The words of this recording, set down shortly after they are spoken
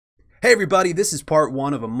Hey everybody, this is part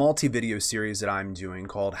one of a multi-video series that I'm doing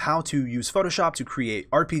called How to Use Photoshop to Create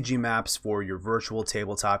RPG Maps for Your Virtual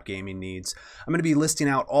Tabletop Gaming Needs. I'm going to be listing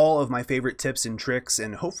out all of my favorite tips and tricks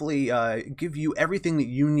and hopefully give you everything that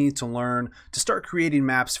you need to learn to start creating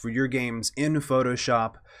maps for your games in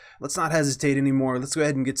Photoshop. Let's not hesitate anymore. Let's go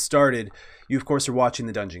ahead and get started. You, of course, are watching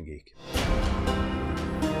The Dungeon Geek.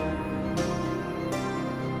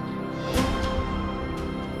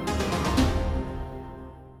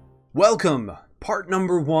 Welcome! Part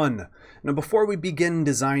number one. Now before we begin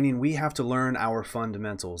designing, we have to learn our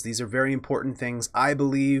fundamentals. These are very important things, I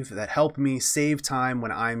believe, that help me save time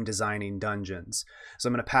when I'm designing dungeons. So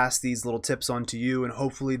I'm going to pass these little tips on to you, and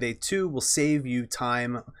hopefully they too will save you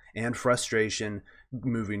time and frustration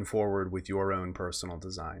moving forward with your own personal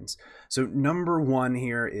designs. So number one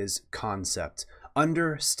here is concept.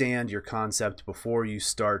 Understand your concept before you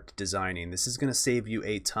start designing. This is going to save you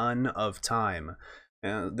a ton of time.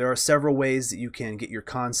 There are several ways that you can get your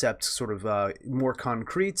concept sort of more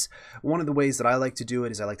concrete. One of the ways that I like to do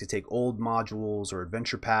it is I like to take old modules or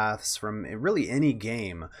adventure paths from really any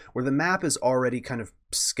game where the map is already kind of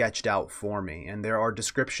sketched out for me, and there are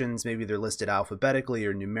descriptions, maybe they're listed alphabetically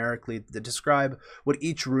or numerically, that describe what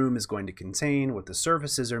each room is going to contain, what the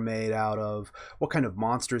surfaces are made out of, what kind of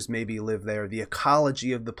monsters maybe live there, the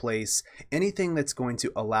ecology of the place, anything that's going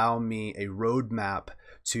to allow me a roadmap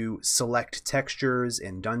to select textures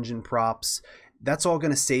and dungeon props. That's all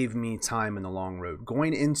going to save me time in the long road.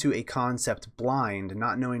 Going into a concept blind,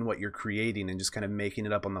 not knowing what you're creating and just kind of making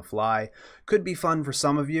it up on the fly, could be fun for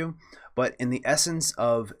some of you, but in the essence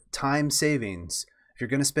of time savings, if you're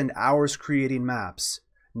going to spend hours creating maps,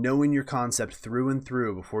 knowing your concept through and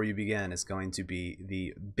through before you begin is going to be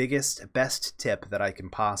the best tip that I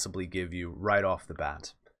can possibly give you right off the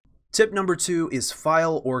bat. Tip number two is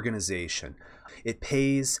file organization. It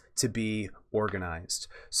pays to be organized.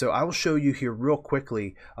 So I will show you here real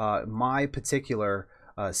quickly my particular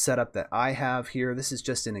setup that I have here. This is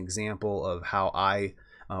just an example of how I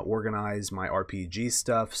organize my RPG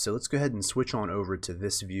stuff. So let's go ahead and switch on over to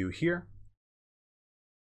this view here.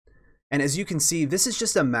 And as you can see, this is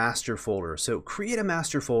just a master folder. So create a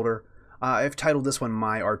master folder. I've titled this one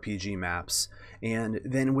My RPG Maps, and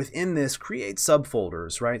then within this create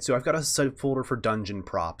subfolders, right? So I've got a subfolder for dungeon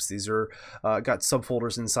props. These are got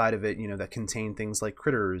subfolders inside of it, you know, that contain things like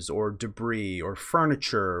critters or debris or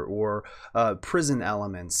furniture or prison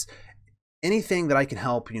elements. Anything that I can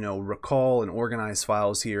help, you know, recall and organize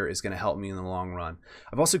files here is going to help me in the long run.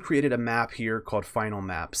 I've also created a map here called Final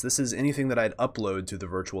Maps. This is anything that I'd upload to the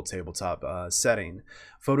virtual tabletop setting.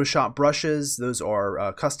 Photoshop brushes, those are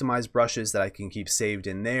customized brushes that I can keep saved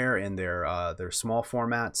in there in their small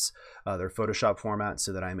formats, their Photoshop formats,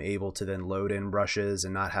 so that I'm able to then load in brushes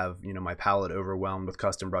and not have, you know, my palette overwhelmed with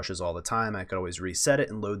custom brushes all the time. I could always reset it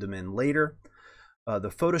and load them in later. The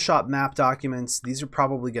Photoshop map documents, these are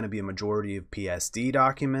probably going to be a majority of PSD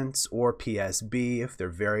documents or PSB if they're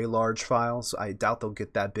very large files. I doubt they'll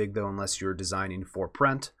get that big though unless you're designing for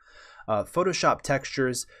print. Photoshop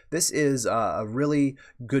textures, this is a really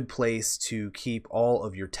good place to keep all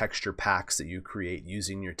of your texture packs that you create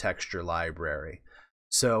using your texture library.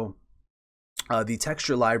 So the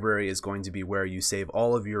texture library is going to be where you save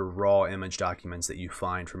all of your raw image documents that you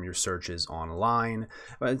find from your searches online.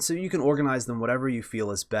 So you can organize them whatever you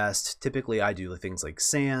feel is best. Typically I do things like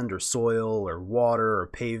sand or soil or water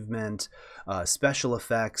or pavement, special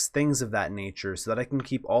effects, things of that nature, so that I can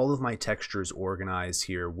keep all of my textures organized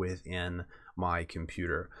here within my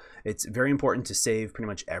computer. It's very important to save pretty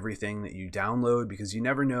much everything that you download, because you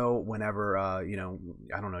never know whenever you know,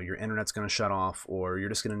 I don't know, your internet's going to shut off, or you're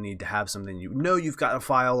just going to need to have something, you know, you've got a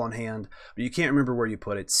file on hand but you can't remember where you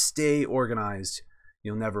put it. Stay organized,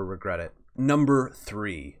 you'll never regret it. Number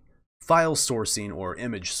three, file sourcing or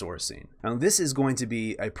image sourcing. Now this is going to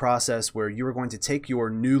be a process where you are going to take your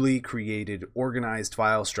newly created organized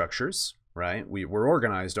file structures, right? We're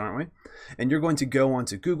organized, aren't we? And you're going to go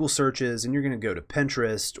onto Google searches, and you're going to go to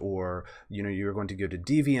Pinterest, or, you know, you're going to go to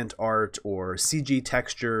DeviantArt or CG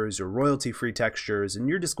textures or royalty-free textures, and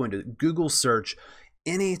you're just going to Google search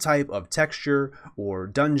any type of texture or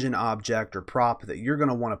dungeon object or prop that you're going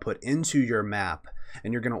to want to put into your map,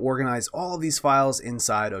 and you're going to organize all of these files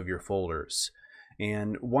inside of your folders.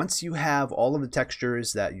 And once you have all of the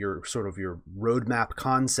textures that your sort of your roadmap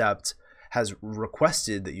concept has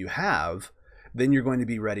requested that you have, then you're going to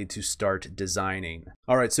be ready to start designing.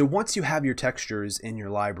 All right, so once you have your textures in your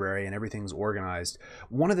library and everything's organized,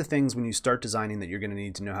 one of the things when you start designing that you're going to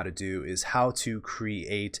need to know how to do is how to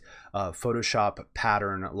create Photoshop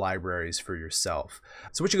pattern libraries for yourself.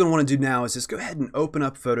 So what you're going to want to do now is just go ahead and open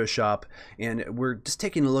up Photoshop, and we're just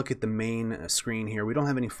taking a look at the main screen here. We don't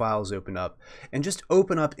have any files opened up, and just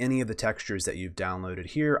open up any of the textures that you've downloaded.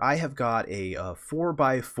 Here I have got a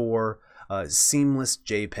 4x4 seamless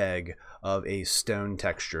JPEG of a stone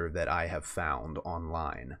texture that I have found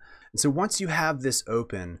online. And so once you have this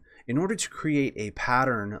open, in order to create a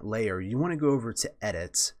pattern layer, you want to go over to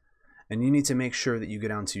Edit, and you need to make sure that you go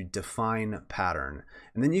down to Define Pattern.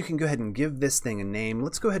 And then you can go ahead and give this thing a name.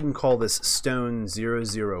 Let's go ahead and call this Stone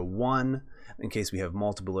 001 in case we have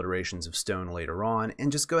multiple iterations of stone later on,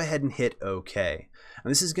 and just go ahead and hit OK.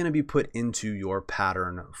 And this is going to be put into your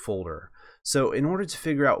pattern folder. So in order to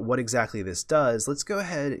figure out what exactly this does, let's go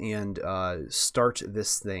ahead and start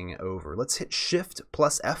this thing over. Let's hit Shift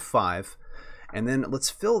plus F5, and then let's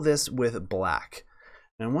fill this with black.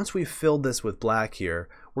 And once we've filled this with black here,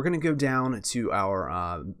 we're going to go down to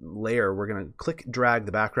our layer. We're going to click drag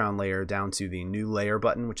the background layer down to the new layer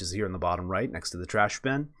button, which is here in the bottom right next to the trash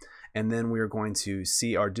bin. And then we're going to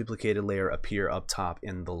see our duplicated layer appear up top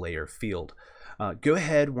in the layer field. Go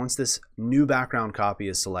ahead, once this new background copy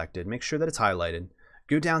is selected, make sure that it's highlighted.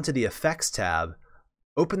 Go down to the Effects tab,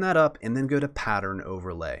 open that up, and then go to Pattern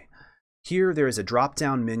Overlay. Here there is a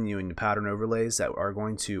drop-down menu in the pattern overlays that are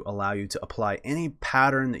going to allow you to apply any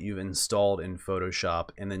pattern that you've installed in Photoshop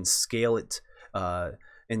and then scale it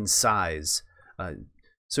in size.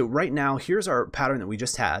 So right now, here's our pattern that we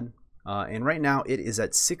just had. And right now it is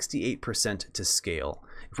at 68% to scale.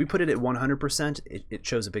 If we put it at 100%, it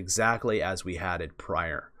shows up exactly as we had it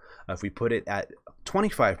prior. If we put it at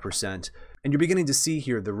 25%, and you're beginning to see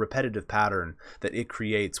here the repetitive pattern that it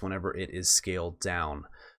creates whenever it is scaled down.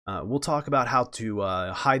 We'll talk about how to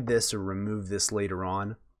hide this or remove this later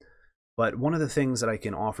on. But one of the things that I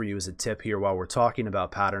can offer you as a tip here while we're talking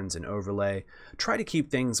about patterns and overlay, try to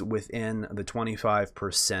keep things within the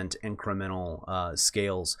 25% incremental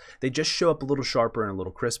scales. They just show up a little sharper and a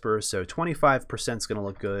little crisper. So 25% is going to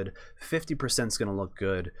look good, 50% is going to look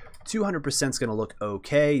good, 200% is going to look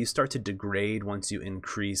okay. You start to degrade once you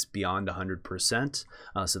increase beyond 100%,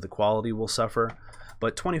 so the quality will suffer.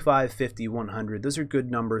 But 25, 50, 100, those are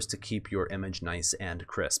good numbers to keep your image nice and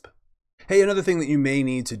crisp. Hey, another thing that you may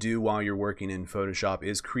need to do while you're working in Photoshop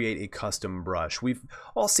is create a custom brush. We've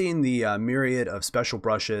all seen the myriad of special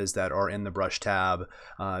brushes that are in the brush tab.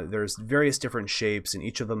 There's various different shapes, and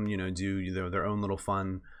each of them, do their own little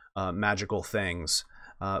fun, magical things.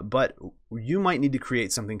 But you might need to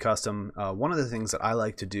create something custom. One of the things that I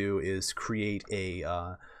like to do is create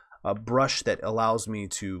a brush that allows me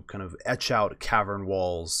to kind of etch out cavern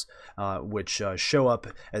walls, which show up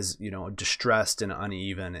as distressed and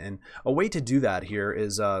uneven. And a way to do that here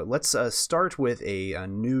is let's start with a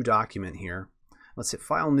new document here. Let's hit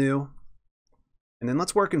File, New, and then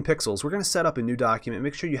let's work in pixels. We're going to set up a new document.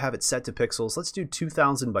 Make sure you have it set to pixels. Let's do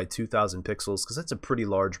 2000 by 2000 pixels because that's a pretty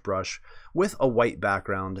large brush with a white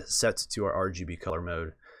background set to our RGB color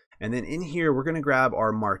mode. And then in here, we're going to grab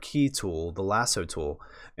our marquee tool, the lasso tool,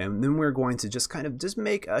 and then we're going to just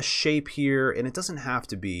make a shape here. And it doesn't have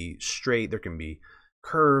to be straight. There can be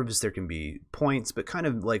curves, there can be points, but kind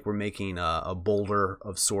of like we're making a boulder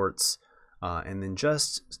of sorts. And then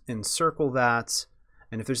just encircle that.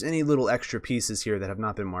 And if there's any little extra pieces here that have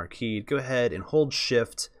not been marqueed, go ahead and hold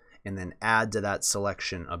Shift and then add to that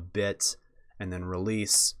selection a bit and then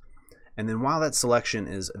release. And then while that selection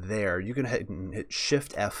is there, you can hit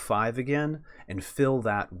Shift F5 again and fill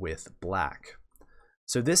that with black.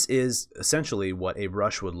 So this is essentially what a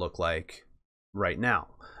brush would look like right now.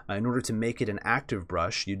 In order to make it an active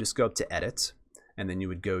brush, you just go up to Edit, and then you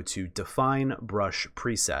would go to Define Brush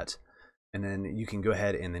Preset. And then you can go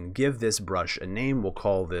ahead and then give this brush a name. We'll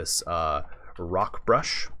call this Rock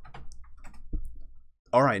Brush.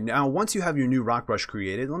 All right, now once you have your new rock brush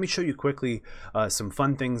created, let me show you quickly some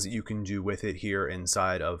fun things that you can do with it here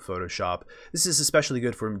inside of Photoshop. This is especially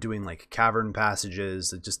good for doing like cavern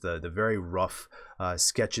passages, just the very rough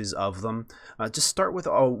sketches of them. Just start with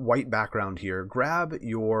a white background here. Grab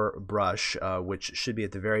your brush, which should be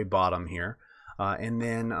at the very bottom here. And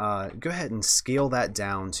then go ahead and scale that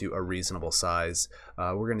down to a reasonable size.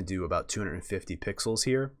 We're going to do about 250 pixels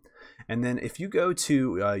here. And then if you go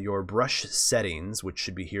to your brush settings, which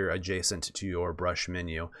should be here adjacent to your brush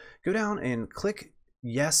menu, go down and click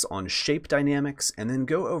yes on shape dynamics, and then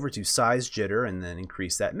go over to size jitter and then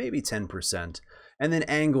increase that maybe 10%, and then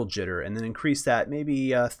angle jitter and then increase that maybe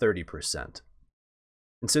 30%.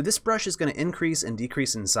 And so this brush is going to increase and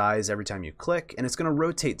decrease in size every time you click, and it's going to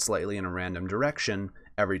rotate slightly in a random direction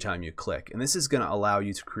every time you click. And this is going to allow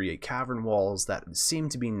you to create cavern walls that seem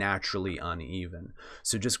to be naturally uneven.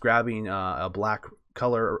 So just grabbing a black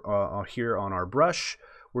color here on our brush,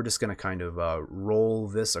 we're just going to kind of roll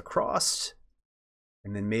this across.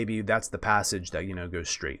 And then maybe that's the passage that, goes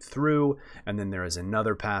straight through. And then there is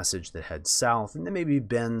another passage that heads south and then maybe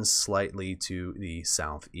bends slightly to the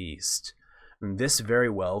southeast. And this very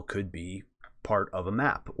well could be part of a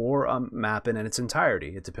map or a map in its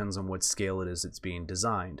entirety. It depends on what scale it is that's being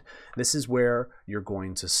designed. This is where you're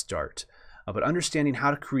going to start. But understanding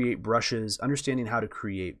how to create brushes, understanding how to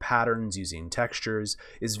create patterns using textures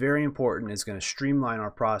is very important. It's going to streamline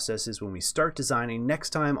our processes when we start designing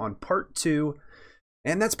next time on part 2.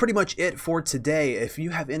 And that's pretty much it for today. If you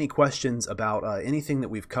have any questions about anything that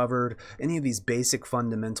we've covered, any of these basic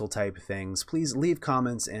fundamental type things, please leave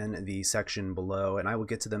comments in the section below and I will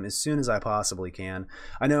get to them as soon as I possibly can.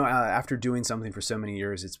 I know after doing something for so many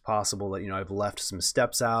years, it's possible that I've left some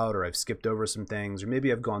steps out, or I've skipped over some things, or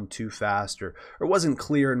maybe I've gone too fast, or wasn't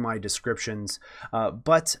clear in my descriptions.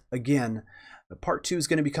 But again, part 2 is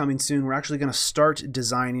going to be coming soon. We're actually going to start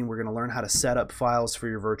designing. We're going to learn how to set up files for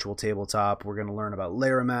your virtual tabletop. We're going to learn about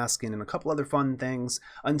layer masking and a couple other fun things.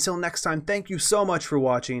 Until next time, thank you so much for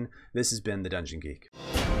watching. This has been The Dungeon Geek.